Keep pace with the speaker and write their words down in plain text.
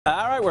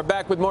All right, we're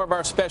back with more of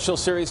our special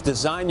series,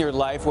 Design Your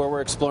Life, where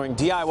we're exploring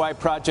DIY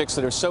projects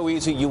that are so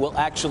easy you will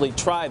actually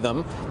try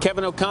them.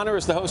 Kevin O'Connor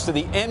is the host of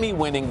the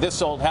Emmy-winning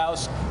This Old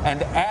House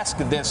and Ask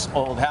This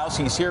Old House.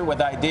 He's here with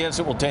ideas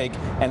that will take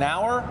an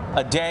hour,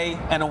 a day,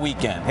 and a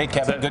weekend. Hey,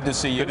 Kevin, good to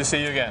see you. Good to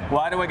see you again.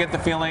 Why do I get the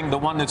feeling the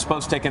one that's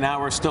supposed to take an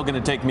hour is still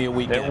going to take me a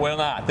weekend? It will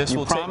not. This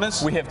will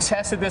promise? We have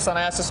tested this on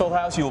Ask This Old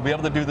House. You will be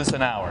able to do this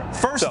an hour.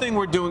 First thing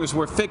we're doing is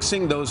we're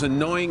fixing those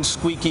annoying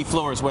squeaky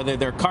floors, whether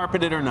they're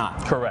carpeted or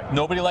not. Correct.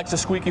 Nobody likes a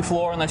squeaky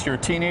floor unless you're a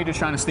teenager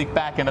trying to sneak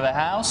back into the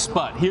house.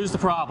 But here's the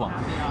problem.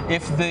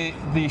 If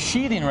the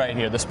sheathing right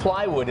here, this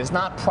plywood, is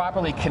not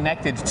properly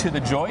connected to the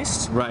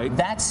joist, right,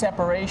 that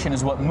separation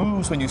is what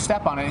moves when you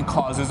step on it and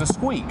causes a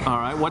squeak. All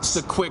right, what's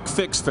the quick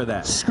fix for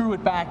that? Screw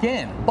it back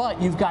in.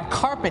 But you've got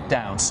carpet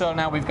down. So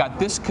now we've got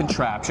this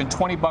contraption,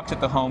 20 bucks at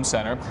the home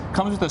center,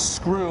 comes with a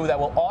screw that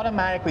will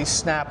automatically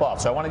snap off.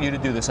 So I wanted you to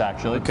do this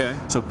actually. Okay.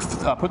 So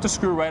put the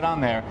screw right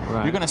on there.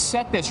 Right. You're going to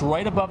set this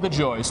right above the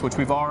joist, which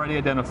we've already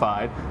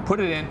identified. Put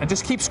it in and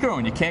just keep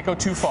screwing. You can't go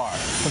too far.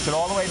 Push it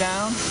all the way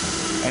down,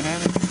 and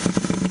then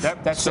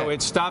that's so it.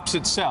 It stops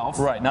itself.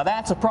 Right. Now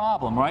that's a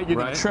problem, right? You're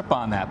going Right. to trip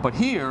on that. But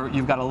here,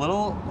 you've got a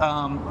little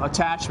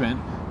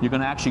attachment. You're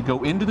going to actually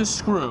go into the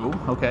screw,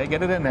 okay,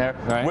 get it in there,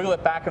 right, wiggle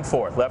it back and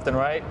forth, left and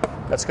right.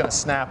 That's going to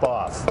snap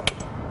off.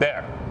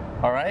 There.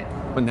 All right?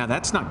 But now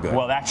that's not good.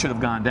 Well, that should have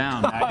gone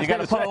down. You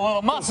got to put a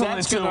little muscle into it.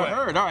 That's going to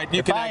hurt. All right,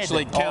 you can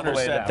actually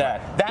counterset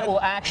that. That will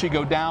actually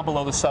go down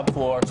below the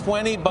subfloor.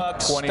 20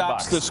 bucks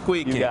stops the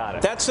squeaking. You got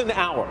it. That's an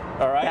hour,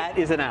 all right? That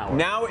is an hour.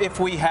 Now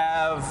if we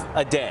have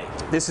a day.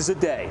 This is a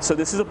day. So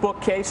this is a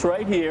bookcase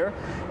right here,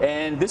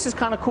 and this is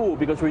kind of cool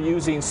because we're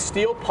using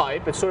steel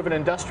pipe. It's sort of an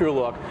industrial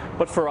look,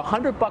 but for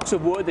 100 bucks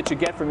of wood that you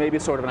get from maybe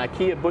sort of an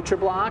IKEA butcher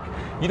block,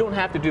 you don't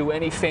have to do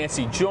any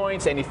fancy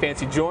joints, any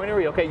fancy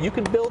joinery, okay? You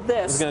can build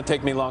this. It's going to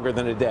take me longer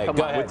than a day. Come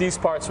Go on, ahead. with these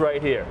parts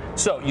right here.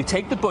 So you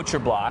take the butcher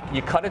block,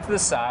 you cut it to the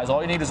size.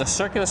 All you need is a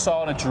circular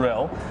saw and a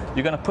drill.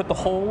 You're going to put the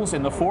holes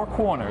in the four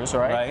corners,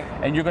 all right?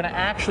 And you're going to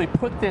actually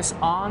put this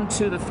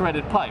onto the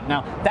threaded pipe.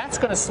 Now, that's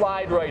going to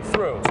slide right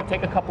through. So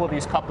take a couple of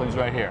these couplings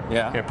right here.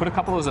 Yeah. Here, put a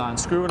couple of those on,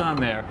 screw it on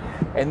there.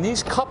 And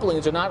these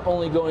couplings are not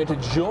only going to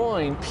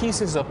join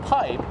pieces of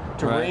pipe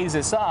to raise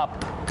this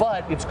up,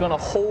 but it's going to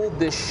hold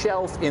this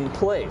shelf in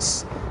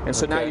place. And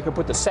so now you can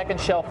put the second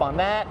shelf on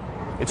that.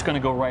 It's going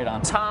to go right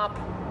on top.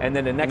 And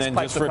then the next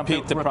pipe just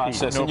repeat the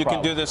process. No and you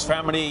problem. can do this for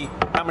how many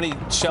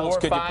shelves 4,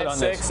 could 5, you put on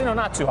 6, this? You know,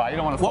 not too high. You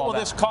don't want to fall What will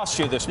down. this cost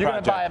you, this You're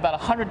project? going to buy about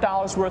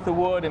 $100 worth of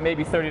wood and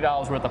maybe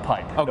 $30 worth of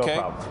pipe. Okay.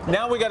 No problem.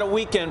 Now we got a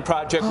weekend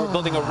project. We're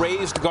building a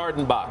raised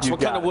garden box. What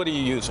kind of wood are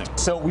you using?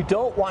 So we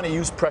don't want to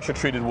use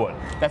pressure-treated wood.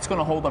 That's going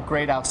to hold up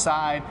great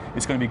outside.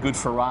 It's going to be good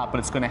for rot, but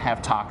it's going to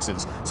have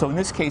toxins. So in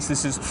this case,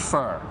 this is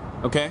fir.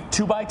 Okay.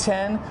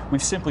 2x10,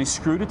 we've simply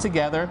screwed it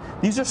together.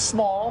 These are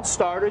small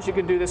starters. You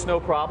can do this no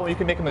problem. You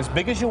can make them as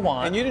big as you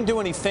want. And you didn't do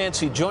any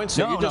fancy joints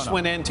there. You just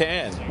went end to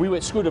end. We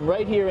would screw them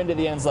right here into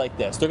the ends like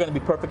this. They're going to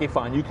be perfectly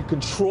fine. You can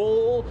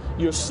control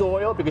your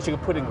soil because you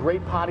can put in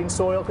great potting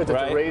soil because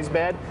it's a raised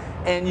bed.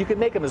 And you can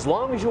make them as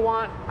long as you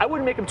want. I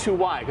wouldn't make them too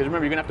wide because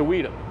remember, you're going to have to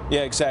weed them.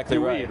 Yeah, exactly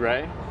right. Weed,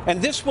 right? And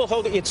this will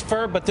hold, it's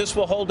fir, but this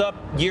will hold up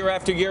year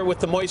after year with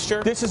the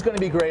moisture? This is going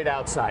to be great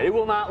outside. It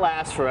will not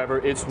last forever.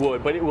 It's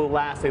wood, but it will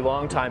last a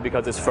long time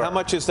because it's fir. How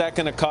much is that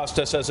going to cost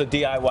us as a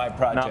DIY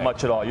project? Not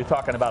much at all. You're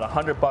talking about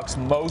 $100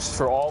 most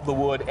for all the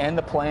wood and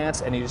the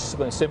plants, and you're just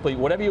going to simply,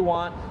 whatever you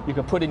want, you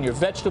can put in your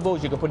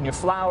vegetables, you can put in your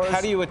flowers.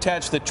 How do you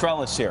attach the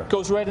trellis here? It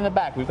goes right in the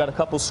back. We've got a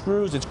couple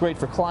screws. It's great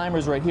for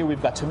climbers. Right here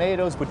we've got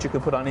tomatoes, but you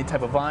can put on any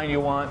type of vine you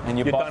want. And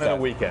you're done in a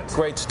weekend.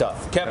 Great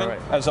stuff. Kevin,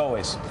 as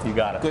always. You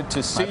got it. Good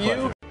to see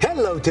you.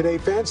 Hello Today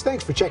fans,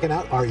 thanks for checking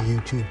out our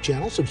YouTube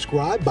channel.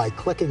 Subscribe by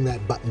clicking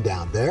that button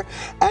down there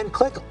and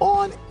click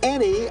on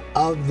any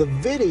of the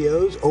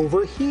videos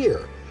over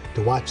here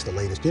to watch the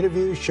latest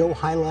interviews, show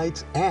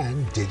highlights,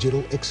 and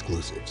digital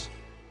exclusives.